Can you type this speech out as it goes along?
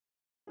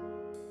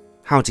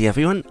Howdy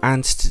everyone,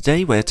 and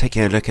today we're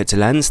taking a look at a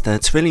lens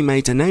that's really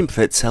made a name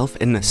for itself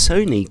in the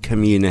Sony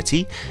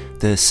community,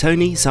 the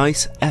Sony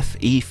Zeiss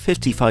FE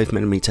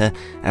 55mm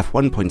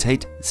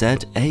f1.8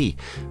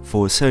 ZA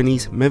for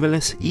Sony's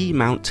mirrorless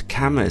E-mount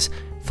cameras,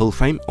 full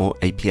frame or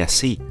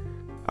APS-C.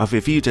 I've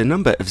reviewed a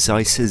number of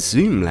Zeiss's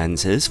zoom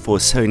lenses for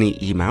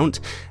Sony E-mount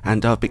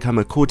and I've become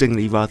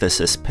accordingly rather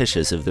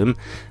suspicious of them.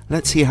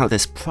 Let's see how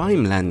this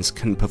prime lens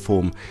can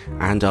perform,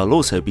 and I'll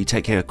also be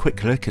taking a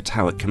quick look at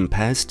how it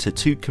compares to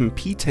two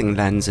competing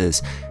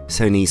lenses,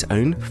 Sony's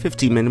own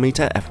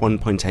 50mm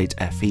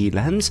f1.8 FE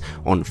lens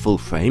on full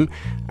frame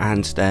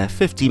and their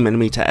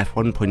 50mm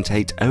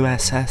f1.8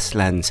 OSS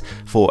lens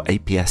for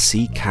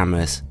APS-C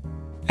cameras.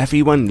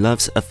 Everyone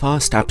loves a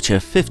fast aperture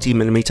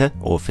 50mm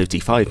or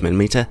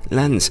 55mm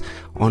lens.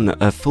 On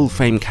a full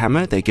frame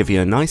camera they give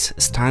you a nice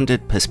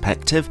standard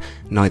perspective,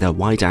 neither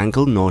wide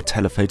angle nor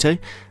telephoto,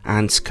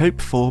 and scope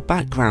for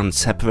background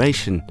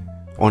separation.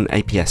 On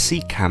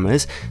APS-C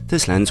cameras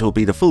this lens will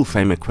be the full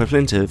frame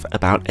equivalent of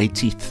about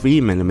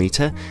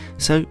 83mm,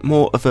 so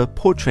more of a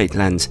portrait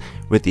lens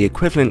with the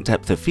equivalent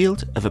depth of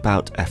field of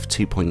about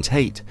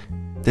f2.8.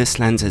 This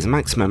lens's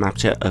maximum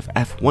aperture of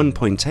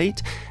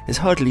f1.8 is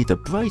hardly the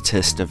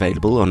brightest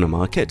available on the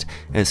market,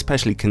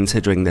 especially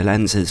considering the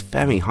lens's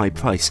very high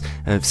price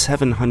of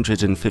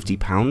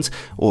 £750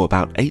 or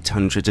about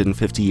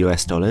 $850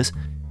 US.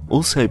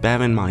 Also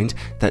bear in mind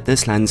that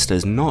this lens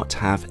does not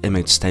have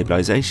image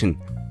stabilization.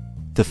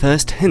 The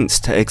first hints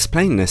to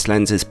explain this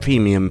lens's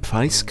premium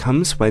price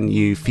comes when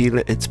you feel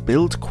its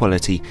build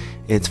quality.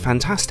 It's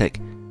fantastic.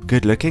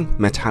 Good looking,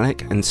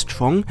 metallic and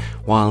strong,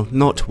 while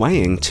not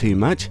weighing too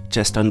much,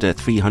 just under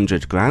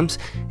 300 grams,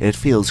 it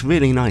feels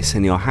really nice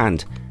in your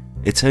hand.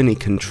 Its only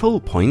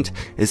control point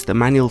is the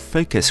manual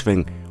focus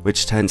ring,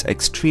 which turns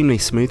extremely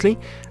smoothly,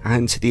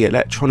 and the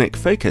electronic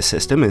focus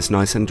system is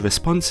nice and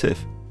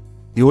responsive.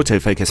 The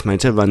autofocus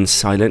motor runs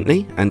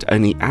silently and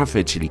only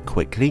averagely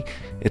quickly.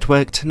 It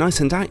worked nice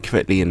and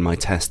accurately in my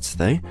tests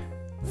though.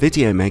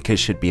 Video makers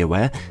should be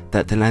aware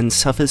that the lens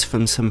suffers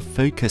from some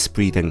focus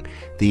breathing.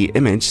 The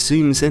image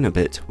zooms in a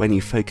bit when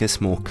you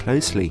focus more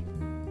closely.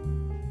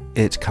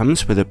 It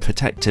comes with a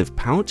protective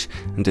pouch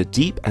and a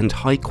deep and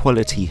high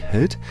quality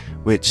hood,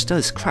 which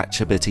does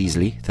scratch a bit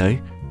easily though.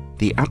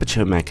 The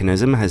aperture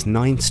mechanism has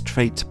 9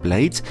 straight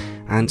blades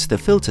and the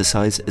filter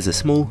size is a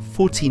small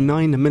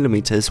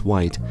 49mm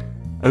wide.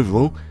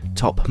 Overall,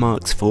 top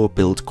marks for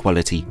build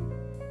quality.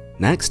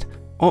 Next,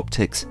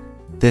 optics.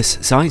 This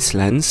Zeiss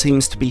lens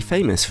seems to be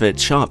famous for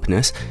its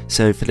sharpness,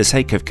 so for the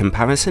sake of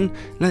comparison,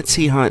 let's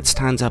see how it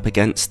stands up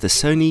against the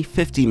Sony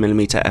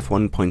 50mm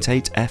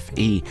f1.8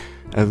 FE,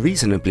 a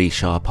reasonably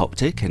sharp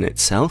optic in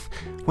itself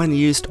when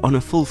used on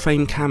a full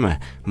frame camera,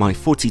 my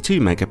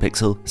 42MP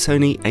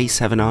Sony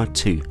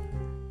a7R II.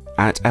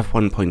 At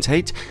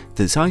f1.8,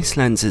 the Zeiss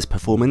lens's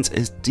performance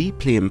is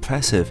deeply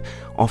impressive,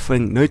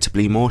 offering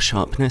notably more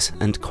sharpness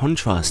and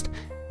contrast.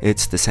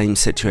 It's the same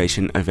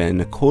situation over in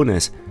the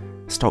corners.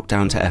 Stop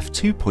down to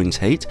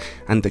f2.8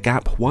 and the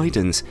gap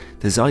widens.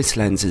 The Zeiss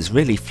lens is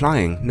really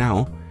flying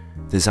now.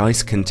 The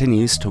Zeiss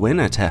continues to win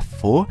at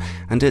f4,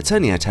 and it's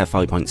only at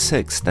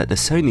f5.6 that the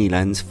Sony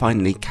lens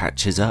finally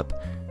catches up.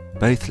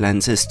 Both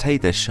lenses stay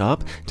this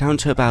sharp down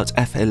to about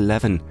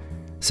f11.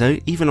 So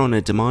even on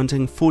a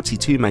demanding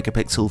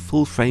 42MP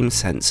full frame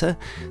sensor,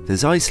 the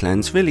Zeiss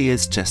lens really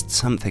is just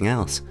something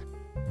else.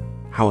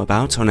 How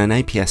about on an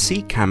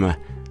APS-C camera?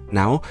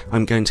 Now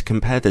I'm going to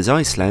compare the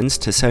Zeiss lens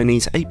to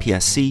Sony's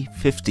APS-C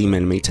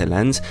 50mm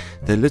lens,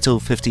 the little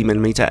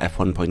 50mm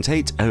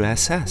f1.8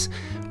 OSS,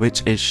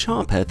 which is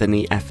sharper than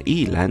the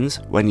FE lens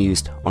when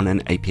used on an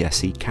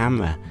APS-C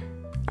camera.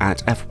 At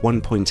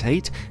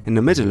f1.8, in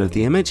the middle of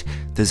the image,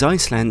 the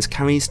Zeiss lens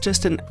carries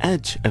just an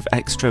edge of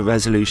extra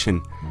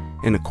resolution.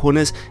 In the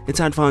corners,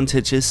 its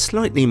advantage is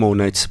slightly more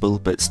noticeable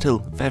but still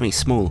very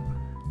small.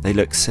 They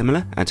look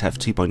similar at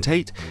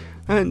f2.8,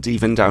 and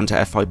even down to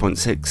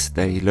f5.6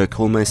 they look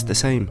almost the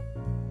same.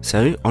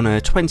 So on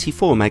a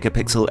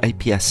 24MP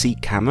APS-C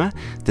camera,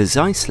 the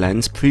Zeiss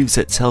lens proves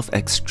itself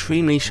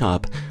extremely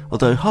sharp,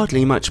 although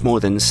hardly much more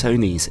than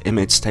Sony's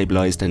image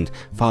stabilized and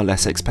far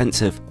less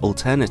expensive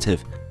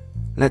alternative.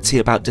 Let's see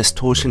about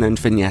distortion and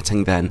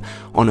vignetting then.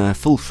 On a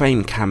full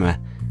frame camera,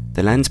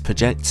 the lens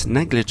projects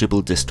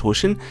negligible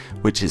distortion,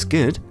 which is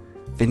good.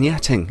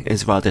 Vignetting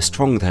is rather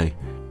strong though.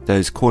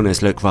 Those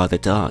corners look rather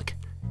dark.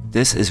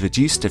 This is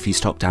reduced if you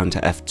stop down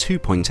to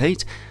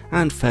f2.8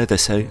 and further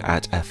so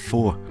at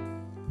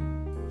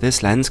f4.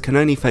 This lens can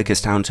only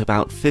focus down to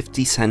about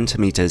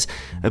 50cm,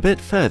 a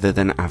bit further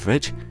than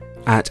average.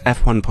 At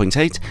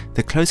f1.8,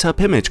 the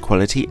close-up image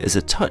quality is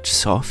a touch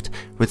soft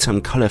with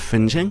some colour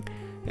fringing.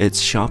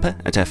 It's sharper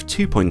at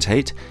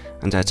f2.8,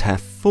 and at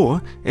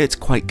f4 it's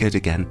quite good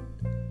again.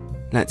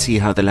 Let's see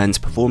how the lens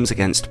performs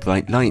against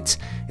bright lights.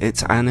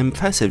 It's an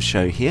impressive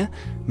show here,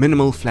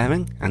 minimal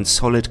flaring and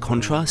solid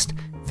contrast.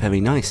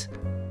 Very nice.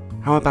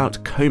 How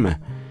about chroma?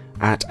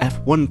 At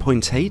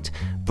f1.8,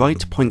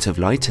 bright points of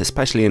light,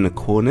 especially in the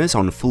corners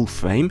on full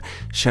frame,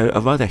 show a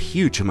rather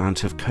huge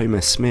amount of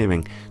chroma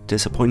smearing,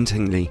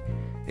 disappointingly.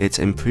 It's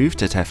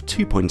improved at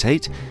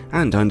f2.8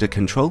 and under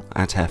control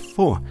at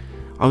f4.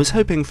 I was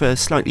hoping for a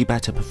slightly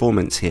better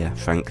performance here,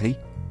 frankly.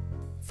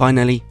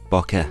 Finally,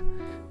 bokeh.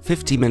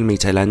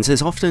 50mm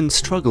lenses often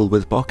struggle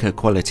with bokeh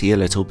quality a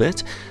little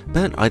bit,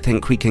 but I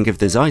think we can give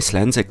the Zeiss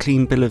lens a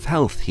clean bill of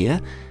health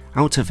here.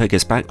 Out of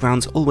focus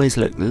backgrounds always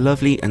look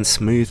lovely and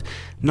smooth,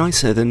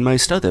 nicer than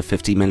most other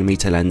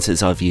 50mm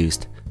lenses I've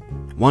used.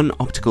 One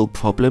optical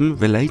problem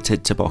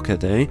related to bokeh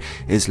though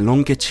is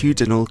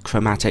longitudinal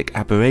chromatic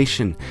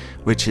aberration,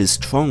 which is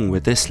strong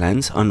with this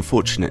lens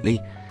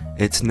unfortunately.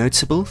 It's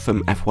noticeable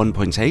from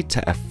f1.8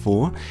 to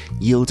f4,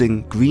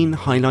 yielding green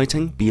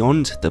highlighting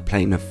beyond the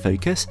plane of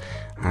focus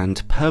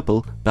and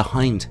purple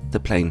behind the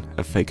plane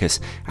of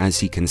focus,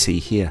 as you can see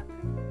here.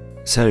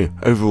 So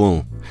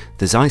overall,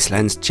 the Zeiss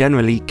lens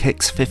generally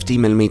kicks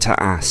 50mm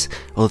ass,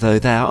 although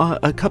there are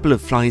a couple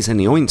of flies in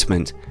the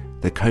ointment.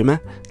 The chroma,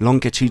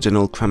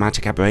 longitudinal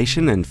chromatic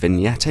aberration and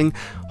vignetting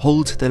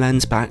hold the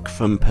lens back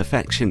from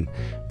perfection,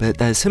 but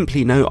there's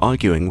simply no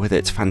arguing with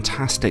its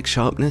fantastic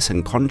sharpness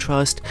and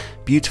contrast,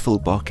 beautiful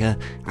bokeh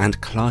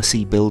and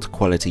classy build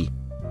quality.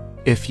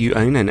 If you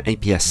own an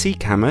APS-C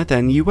camera,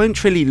 then you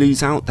won't really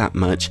lose out that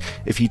much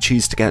if you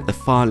choose to get the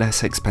far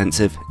less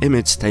expensive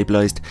image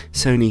stabilized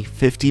Sony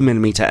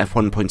 50mm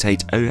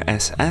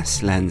f1.8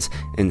 OSS lens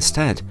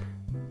instead.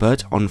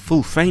 But on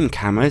full frame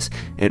cameras,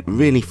 it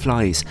really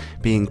flies,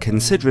 being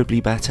considerably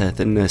better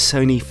than the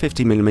Sony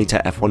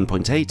 50mm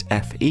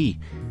f1.8 FE.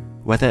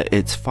 Whether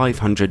it's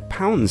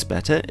 £500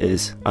 better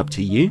is up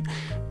to you,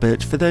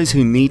 but for those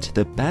who need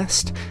the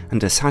best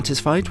and are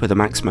satisfied with a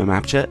maximum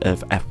aperture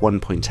of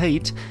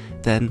f1.8,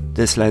 then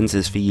this lens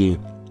is for you,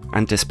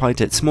 and despite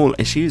its small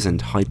issues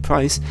and high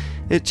price,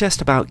 it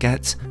just about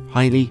gets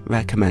highly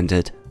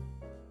recommended.